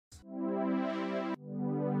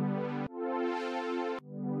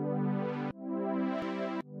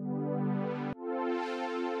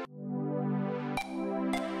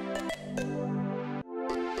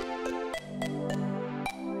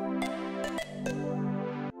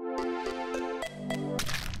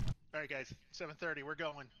All right, guys. 7:30. We're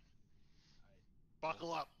going.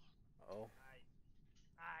 Buckle up. Oh,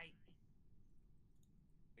 I.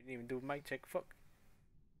 we didn't even do a mic check. Fuck.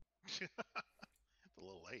 It's a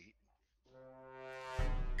little late.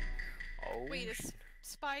 Oh. Wait,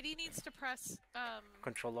 Spidey needs to press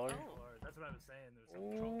Controller. Oh. That's what I was saying.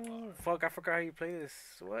 There's some control. Ooh, fuck! I forgot how you play this.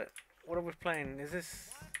 What? What are we playing? Is this?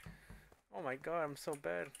 Oh my god! I'm so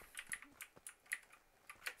bad.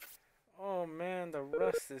 Oh man, the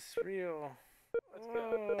rust is real.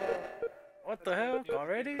 Oh, what the hell?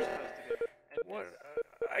 Already? What?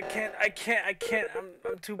 I can't.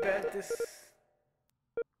 I'm too bad at this.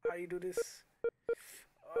 How you do this?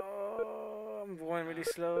 Oh, I'm going really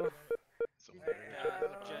slow.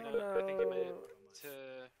 Jeno, I think you might have to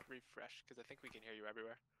refresh because I think we can hear you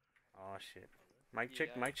everywhere. Oh shit. Mic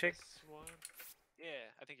check, mic check. Yeah,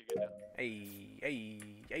 I think you're good now.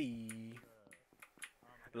 Hey.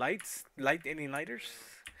 Lights? Any lighters?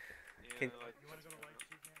 Yeah, Can- like, You want to go to White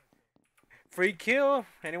Cheese Man? Free kill.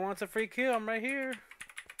 Anyone wants a free kill? I'm right here.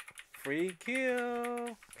 Free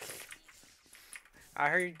kill. I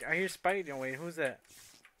hear Spidey. Oh, wait, who's that?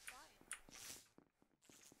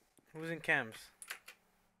 Who's in cams?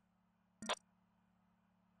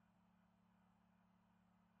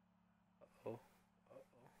 Uh-oh.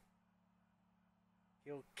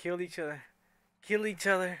 Kill each other. Kill each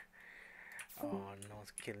other. Oh, no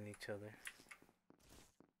one's killing each other.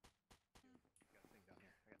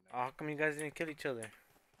 Oh, how come you guys didn't kill each other?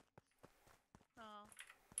 Oh.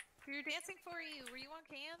 We were dancing for you. Were you on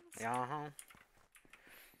cams? Yeah, uh-huh.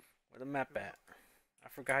 Where the map at? I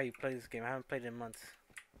forgot how you play this game. I haven't played it in months.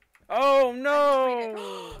 Oh,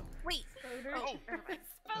 no! Wait. Oh.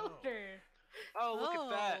 Spouter. oh, look at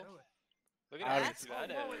that! Oh, Look at Out how of- easy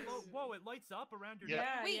that is. whoa, it lights up around your Yeah.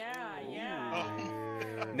 neck. Wait.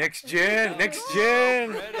 Oh. Next gen! Next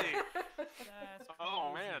gen! Already. That's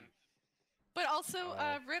Oh crazy. man, But also,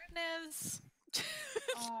 Oh. Ripnez.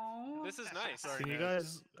 Aww. this is nice. Sorry. Can you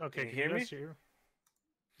guys? Okay, Can you can hear you me? guys hear?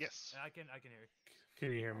 Yes. I can hear.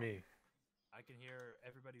 Can you hear me? I can hear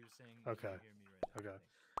everybody who's saying. Okay. Can hear me right now, Okay.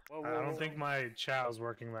 Whoa, I whoa, don't whoa. think my chat was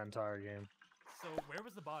working the entire game. So where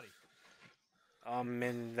was the body?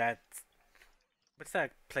 In that... What's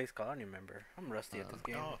that place called? I don't even remember. I'm rusty at this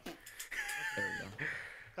game. Oh, There we go.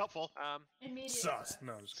 helpful. Immediate Sus.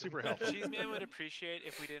 No, just kidding. Super helpful. Cheese Man would appreciate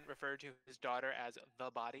if we didn't refer to his daughter as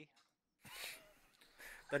the body.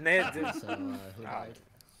 The net... So, who died?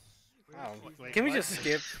 Wait, Can we what? just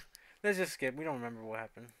skip? Let's just skip. We don't remember what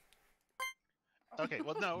happened. Okay.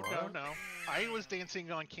 Well, no. I was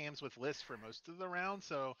dancing on cams with Liz for most of the round,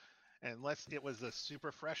 so unless it was a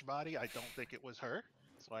super fresh body, I don't think it was her.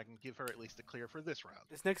 So I can give her at least a clear for this round.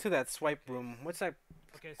 It's next to that swipe room. What's that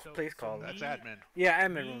Okay, so place called? That's me, admin. Yeah,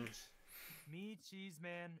 admin room. Me,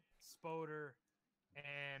 Cheeseman, Spoder,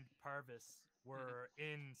 and Parvis were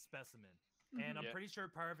in Specimen. And I'm Yeah. pretty sure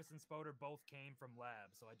Parvis and Spoder both came from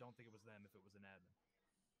lab, so I don't think it was them if it was an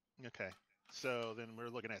admin. Okay. So then we're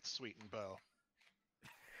looking at Sweet and Bo.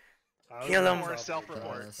 I was Kill back 'em. More up-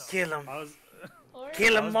 self-report. Yes. Kill him. I was,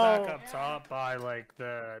 Kill I 'em was all. back up top by like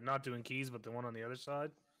the not doing keys, but the one on the other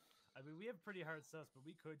side. I mean, we have pretty hard sus, but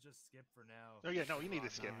we could just skip for now. Oh yeah, no, you need to Oh,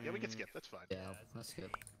 skip. no. Yeah, we can skip. That's fine. Yeah, that's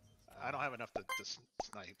good. I don't have enough to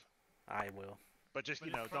snipe. I will. But just But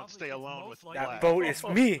you it's know, don't probably- stay it's alone most with likely- black. That vote is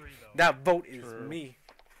me. Three, though. That vote is True. me.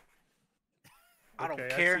 I don't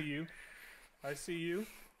Okay, care. I see you. I see you.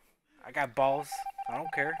 I got balls. I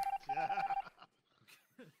don't care.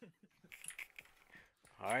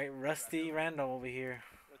 All right, Rusty Randall over here.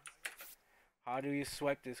 How do you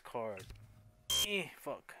swipe this card?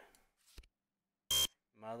 Fuck.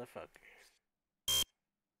 Motherfucker.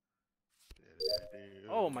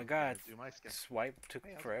 Oh my god. Do my skin. Swipe took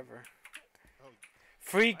Hey, how's it- forever. Oh,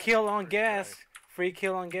 Free I kill on first try. gas. Free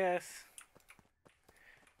kill on gas.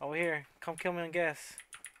 Over here. Come kill me on gas.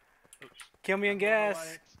 oops. Kill me on I'm going to gas.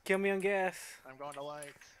 lights. Kill me on gas. I'm going to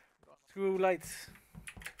lights. Screw lights.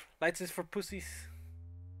 Lights is for pussies.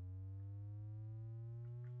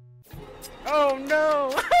 Oh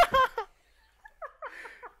no!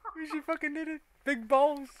 She fucking did it. Big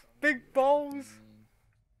balls. Big balls.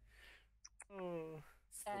 Oh.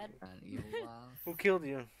 Sad. And you laugh. Who killed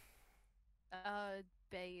you?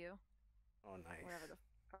 Bayu. Oh, nice. Whatever the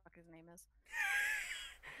fuck his name is.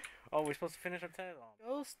 Oh, we're supposed to finish our title.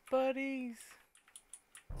 Ghost buddies.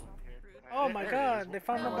 Rude. Oh my There it god, is. they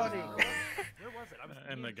found the Oh, body. wow. Where was it? I was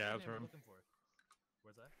In me the and gas Cheeseman were room. looking for it.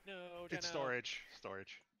 Where's that? No, It's Jeno.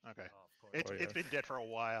 storage. Okay. Oh, of course. It's Oh, it's yes. been dead for a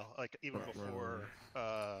while, like even Right, right, before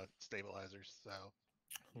stabilizers. So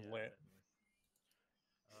Yeah, Lit. definitely.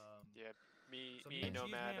 Yeah, me, So me, and Nomad,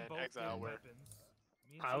 Cheeseman and both Exile had were. weapons.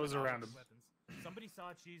 Me and I was Cheeseman around both him. had weapons. Somebody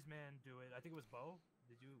saw Cheese Man do it. I think it was Bo.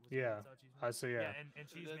 Did you? Was Yeah, Saw Cheese Man? I see. Yeah, and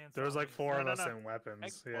Cheese Man. there was saw like me. 4 of No, us no. in weapons.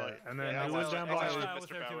 Ex- Yeah, well, and then yeah, who was Exile- down by? Exile- Exile was Mr.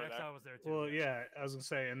 there too. Bow there. Exile was there too. Well, yeah, I was gonna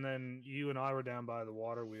say, and then you and I were down by the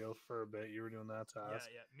water wheel for a bit. You were doing that Yeah, task.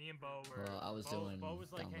 yeah. Me and Bo were. Well, I was Bo, doing Bo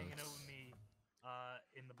was like hanging out downloads. with me,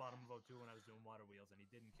 in the bottom of O2 when I was doing water wheels, and he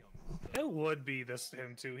didn't kill me. It would be this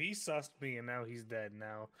him too. He sussed me, and now he's dead.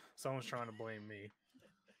 Now someone's trying to blame me.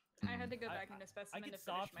 I had to go I- back into I specimen could to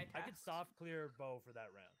finish soft. my I could task. soft clear Bo for that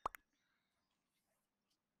round.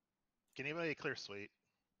 Can anybody clear Sweet?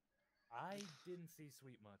 I didn't see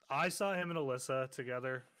Sweet much. I saw him and Alyssa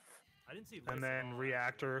together, I didn't see. Liz and at then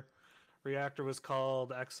all, Reactor was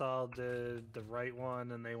called. Exile did the right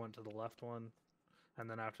one, and they went to the left one. And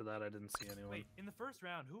then after that, I didn't see anyone. Wait, in the first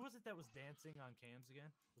round, who was it that was dancing on cams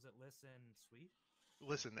again? Was it Liz and Sweet?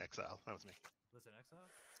 Listen, Exile. That was me. Liz and Exile?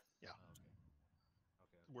 Yeah. Oh,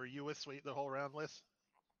 okay. Were you with Sweet the whole round, Liz?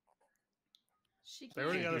 She They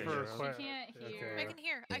were can't together hear. for a She quite. can't hear. I can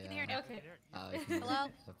hear. I can hear now. Okay. Hello?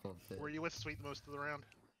 Were you with Sweet most of the round?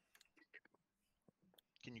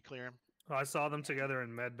 Can you clear him? I saw them together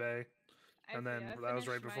in Med Bay. I- And then yeah, I that was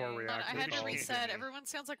right finished before my- we Hold on, I had to Actually, reset. no. Everyone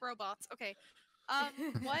sounds like robots. Okay.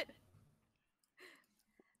 What?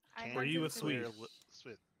 I Can Were had you to with finish- Sweet? Clear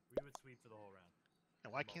Sweet. We would Sweet for the whole round.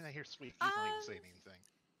 And why can't I hear Sweet? He's not even saying anything.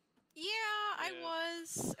 Yeah, I Yeah.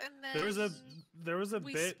 was, and then There was a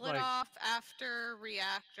we bit split like off after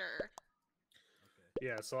Reactor. Okay.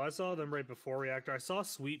 yeah. So I saw them right before Reactor. I saw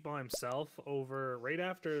Sweet by himself over right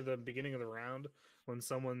after the beginning of the round when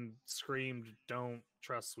someone screamed "Don't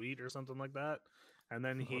trust Sweet" or something like that, and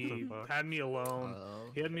then he had me alone. Oh,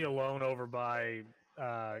 He had me alone over by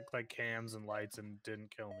like cams and lights and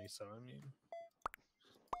didn't kill me. So I mean,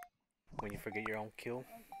 When you forget your own kill.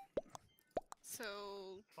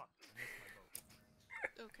 So, Fuck. I missed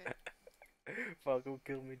my vote. okay. Fuck, who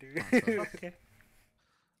killed me, dude? okay.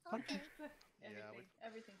 Okay. Everything.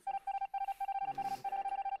 Everything's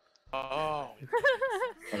Oh.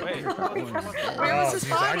 Wait. Where was his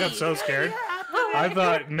geez, I got body? so scared. I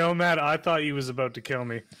thought Nomad. I thought he was about to kill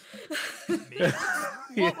me.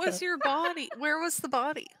 What was your body? Where was the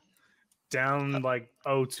body? Down like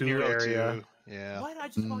O2 Hero area. 2, yeah. What? I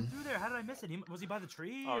just walked through there. How did I miss it? Was he by the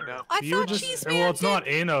tree? Oh or- no. I You were thought just Cheese well, Man it's not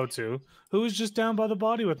in O2. Who was just down by the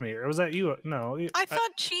body with me, or was that you? No, I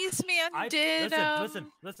thought Cheese Man did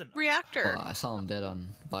Listen. Reactor. well, I saw him dead on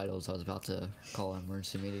vitals. I was about to call an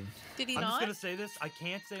emergency meeting. Did he I'm just not? gonna say this. I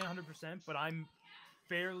can't say 100%, but I'm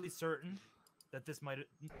fairly certain that this might.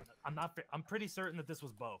 I'm not. I'm pretty certain that this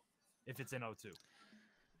was Bo, if it's in O2.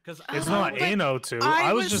 Because it's Oh, not but in O2. I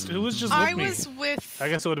I was was- just who was just with I me. was with I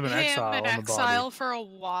guess it would have been him Exile in on the Exile body. for a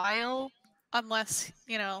while, unless So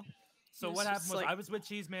He what was happened just was like- I was with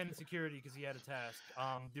Cheese Man in security because he had a task.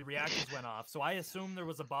 The reactors went off, so I assumed there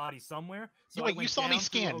was a body somewhere. So I Wait, you went saw me down through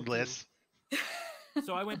scan, O2. Liz.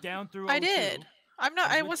 So I went down through. I O2. did. I'm not.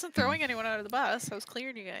 I I was- wasn't throwing anyone out of the bus. I was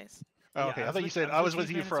clearing you guys. Oh, Yeah, okay, I I was thought you with- said I I was was with with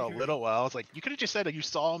Cheese you Man for a Security. little while. I was like, you could have just said that you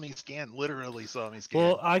saw me scan. Literally saw me scan.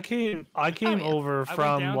 Well, I came yeah. over went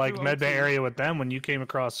from down like through Medbay O2. area with them when you came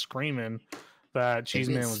across screaming that Cheese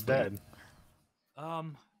Man it's was Sweet. dead.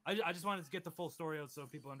 I just wanted to get the full story out so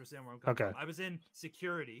people understand where I'm coming Okay. from. I was in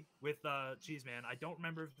security with Cheese Man. I don't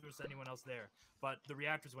remember if there was anyone else there, but the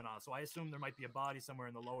reactors went off, so I assumed there might be a body somewhere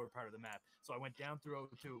in the lower part of the map. So I went down through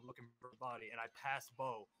O2 looking for a body, and I passed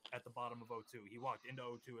Bo at the bottom of O2. He walked into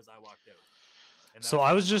O2 as I walked out. And So that's I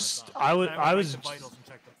the was last time just- saw him. I was- Then I went was- to vitals and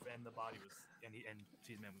checked and the body was and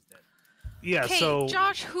Cheese Man was dead. Yeah, Okay, so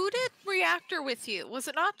Josh, who did Reactor with you? Was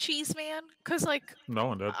it not Cheese Man? Cause like No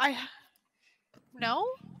one did. no.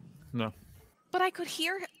 No. But I could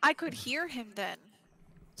hear him then.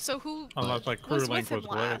 So who Unless like crew was link with him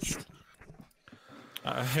was glitched.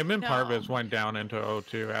 last? Him and No. Parvis went down into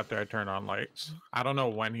O2 after I turned on lights. I don't know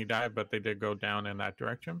when he died, but they did go down in that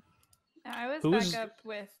direction. I was Who back was- up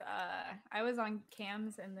with I was on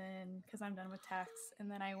cams and then because I'm done with tasks and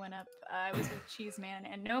then I went up I was with Cheese Man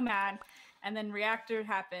and Nomad and then Reactor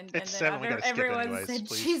happened It's and then 7, we gotta skip everyone anyways, said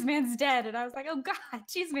please. Cheese Man's dead and I was like, oh god,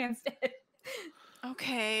 Cheese Man's dead.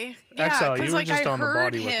 Okay. Exile, Yeah, you were like just I on the heard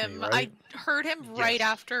body with me, him. right? I heard him right Yes.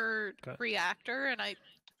 after Okay. Reactor, and I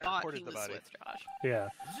thought reported he the was body. with Josh. yeah,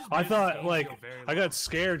 This just I made this thought game like feel very I long. got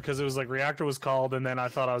scared because it was like Reactor was called, and then I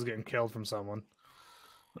thought I was getting killed from someone,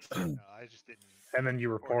 No, I just didn't. and then you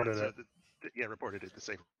report reported so it. yeah, reported it to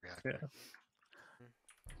save reactor. Yeah.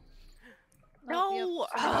 No,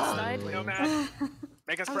 No, man.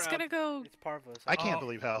 Make us I was proud. gonna go. It's Parvis. I can't Oh,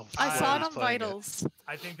 believe how. I I saw it he's on playing Vitals.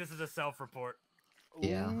 I think this is a self-report.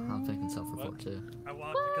 Yeah, I'm thinking self-report too. I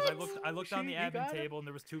walked because I looked on the She admin got it? table and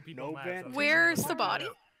there was 2 people No in lab. so I bad was Where's thinking the about body?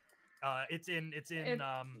 it. It's in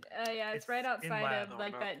Yeah, it's right in outside lab. of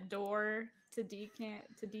like that door to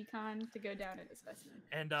decon to go down into specimen.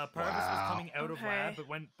 And Parvis was coming out of lab,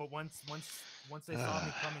 Okay. but once they saw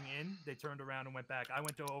me coming in, they turned around and went back. I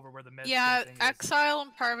went to over where the med Yeah, thing is. Exile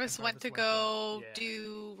and Parvis And went to Parvis went go there. Yeah.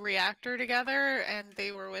 do reactor together, and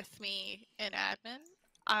they were with me in admin.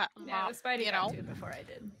 Yeah, Spidey you got know. to it before I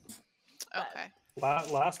did. But Okay.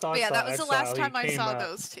 Last I But yeah, saw that was the Exile, last he time I came saw up-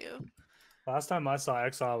 those two. Last time I saw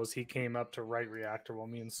Exile was he came up to right reactor while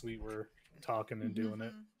me and Sweet were talking and doing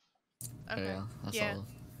it. Okay. Yeah, I Yeah. saw.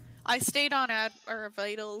 I stayed on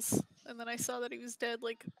vitals, and then I saw that he was dead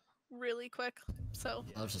like really quick. So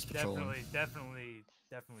I was just patrolling. Definitely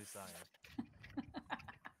Cyan.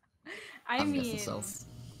 I I'm mean, guessing stealth.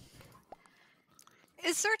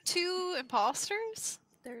 is there 2 imposters?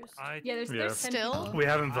 There's there's 10 still. people. We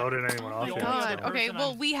haven't voted anyone Oh off my yet. God. so- Okay, person well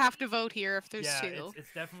I'm- we have to vote here if there's Yeah, 2.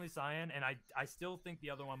 it's definitely Cyan, and I still think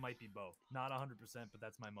the other one might be both. Not 100%, but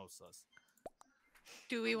that's my most sus.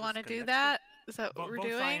 Do we want to do that? Is that what we're Vote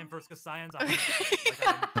doing? Cyan first, because Cyan's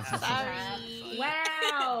 100%. Sorry.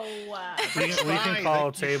 Wow. We can call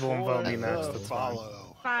a table and vote me Before next. the That's fine.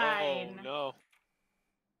 follow. Fine. Oh no.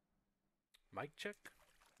 Mic check.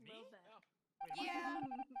 Me? Yeah.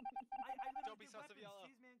 I Don't be sus of yellow.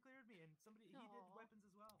 Cheese man cleared me, and he did Aw. weapons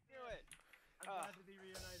as well. Do it. I'm glad to be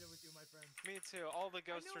reunited with you, my friend. Me too. All the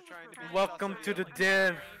ghosts know are it trying was to be. for Welcome sus to of the yellow.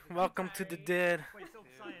 dead. I'm Welcome to the sorry. dead. Wait, so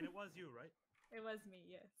Cyan, it was you, right? It was me,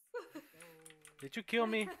 yes. Did you kill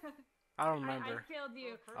me? I don't remember. I killed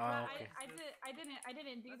you. Oh, But okay. I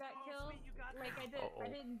didn't do that kill. Like I Uh-oh.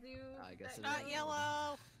 didn't do. I guess that it is Not kill.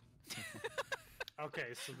 yellow.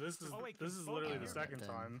 Okay, so this is Oh, wait, this is vote literally me. the second Then.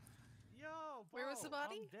 time. Yo, Where was the bro,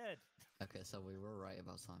 body? I'm dead. Okay, so we were right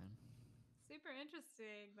about Cyan. Super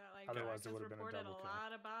interesting that like Otherwise, it Dark has would've been a reported double a kill.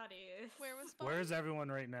 lot of bodies. Where was the Where's everyone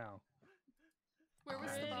right now? Where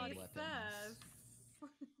was the Pretty body? Weapons. sus.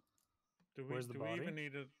 Do we, Where's the do body? we even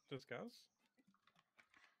need to discuss?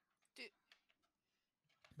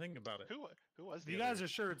 Think about it. Who was If the you guys other- are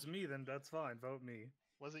sure it's me, then that's fine. Vote me.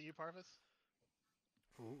 Was it you, Parvis?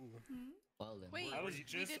 Ooh. Well then. Wait, I was we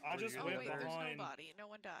just- didn't- I just oh, went wait, there's behind- no body. No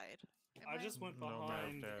one died. Am I just went No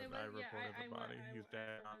behind. man's dead. It was- I yeah, reported I the wa- body. I He's wa-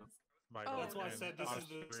 dead. I was- Vital, That's why I and said this us is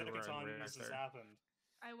the three second were in time this has reactor. happened.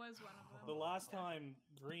 I was one of them. The last time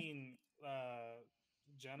Green,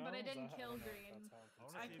 Jeno. But I is didn't that- kill don't know if Green. that's how it's I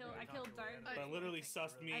wanna I see if killed- we I can killed talk to Dark. Randall. But literally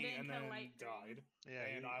sussed me I didn't and kill then Light Green. died. Yeah,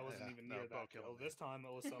 and you- I wasn't yeah, even no, near Bo that killed kill. me. This time,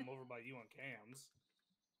 Alyssa, I'm over by you on cams.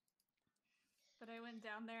 But I went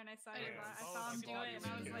down there and I saw I your didn't I follow saw him the do it, and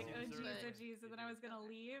I was body like, when oh you jeez, observed oh it. jeez, and then I was gonna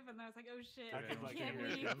leave, and I was like, oh shit, I I could, like, can't hear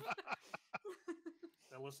leave. him.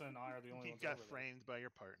 Alyssa and I are the only You ones got over there. framed by your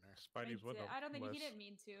partner. Spidey's with him. I don't think Liz. he didn't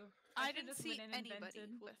mean to. I should've didn't just see went and anybody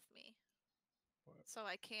invented. with me, What? so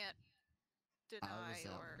I can't I deny was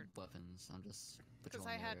out or weapons. I'm just because patrolling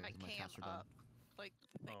I the had area my with cam caster dog. up, like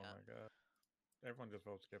the thing Oh up. my god. Everyone just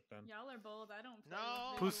vote skip then. Y'all are bold. I don't. play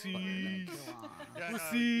No. with Pussy. visual. Come on. Yeah, no,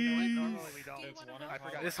 Pussy. you know what? Normally we don't. Do you It's wanna one vote? I o'clock.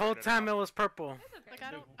 forgot This to whole turn it time off. it was purple. That's okay. Like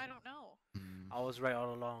I don't know. Hmm. I was right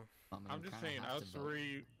all along. I mean, I'm just kinda saying, have us to vote.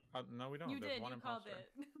 three. No, we don't. You There's did. one You called imposter.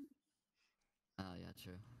 it. Oh yeah,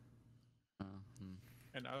 true. Hmm.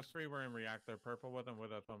 And us three were in reactor. Purple wasn't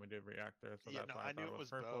with us when we did reactor, so Yeah, that's no, why I I knew thought it it was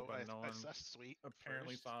purple, Bo. but no I one sussed Sweet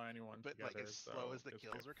apparently first, saw anyone but together. like as slow so as the it's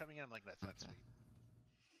kills skip. were coming in, I'm like that's not Okay. Sweet.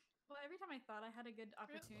 Well, every time I thought I had a good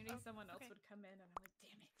opportunity, Oh, someone else okay. would come in, and I'm like,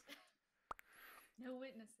 damn it. No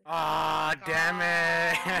witnesses. Ah, damn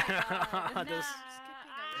it! God, This-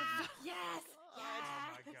 nah. Yes. Oh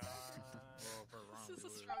my Yes. god. Well, if we're wrong, This is we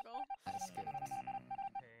a lose. struggle. I skipped.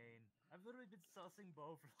 Pain. I've literally been sussing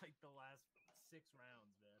Bo for like the last 6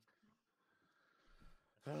 rounds, man.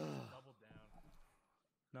 I should've just doubled down.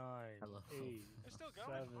 9, Hello. 8, They're still going.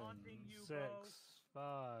 7, haunting you, 6, bro.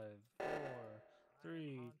 5, 4,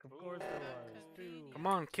 3. Of course there was 2. Come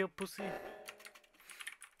on, kill pussy.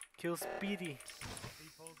 Kill Speedy. He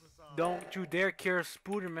pulls us off. Don't you dare kill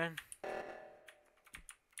Spooder, man.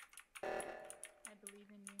 I believe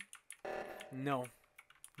in you. No.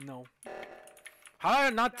 No. How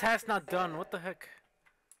are not tasks not done? What the heck?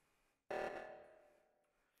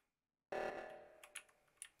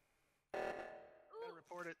 Gotta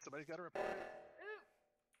report it. Somebody's gotta report it.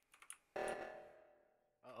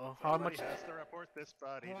 Uh-oh. How Somebody much? has to report this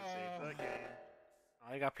body to save the game.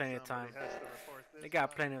 I got plenty of time. Somebody has to report this They got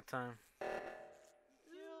body. plenty of time.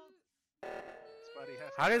 Somebody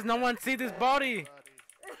has How to does no report one see this body? body.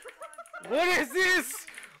 What is this?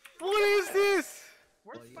 What is this?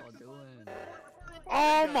 What are y'all doing?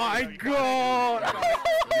 Oh my god!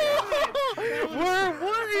 Where?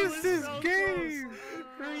 What is this game?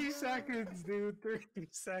 seconds, dude. 30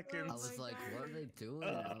 seconds. I was like, what are they doing?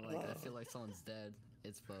 I'm like, I feel like someone's dead.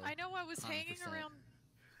 It's Bo. I know I was hanging 100%. around.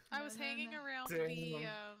 I was hanging around the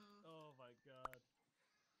Damn. Oh my god.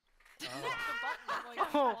 the button. I'm like,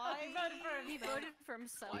 Oh. why? He voted for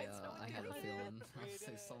himself. Yeah, I had a feeling. I was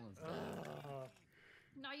like, someone's dead.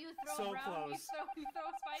 No, you throw So around. close. You throw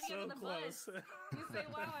Spidey So under the close. bus. You say,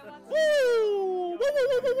 "Wow, I want."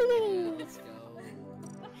 Yeah, let's go.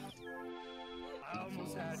 I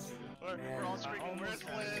almost had you. We're all screaming, where's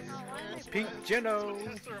Liz? Where's Pink Liz? Jeno.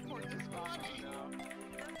 Has to report this body.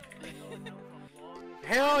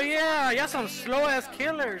 Hell yeah! Y'all some slow ass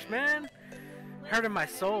killers, man. Hurting my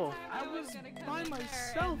soul. I was by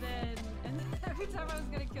myself. And then every time I was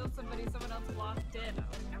gonna kill somebody, someone else walked in.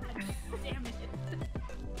 I was like, God damn it.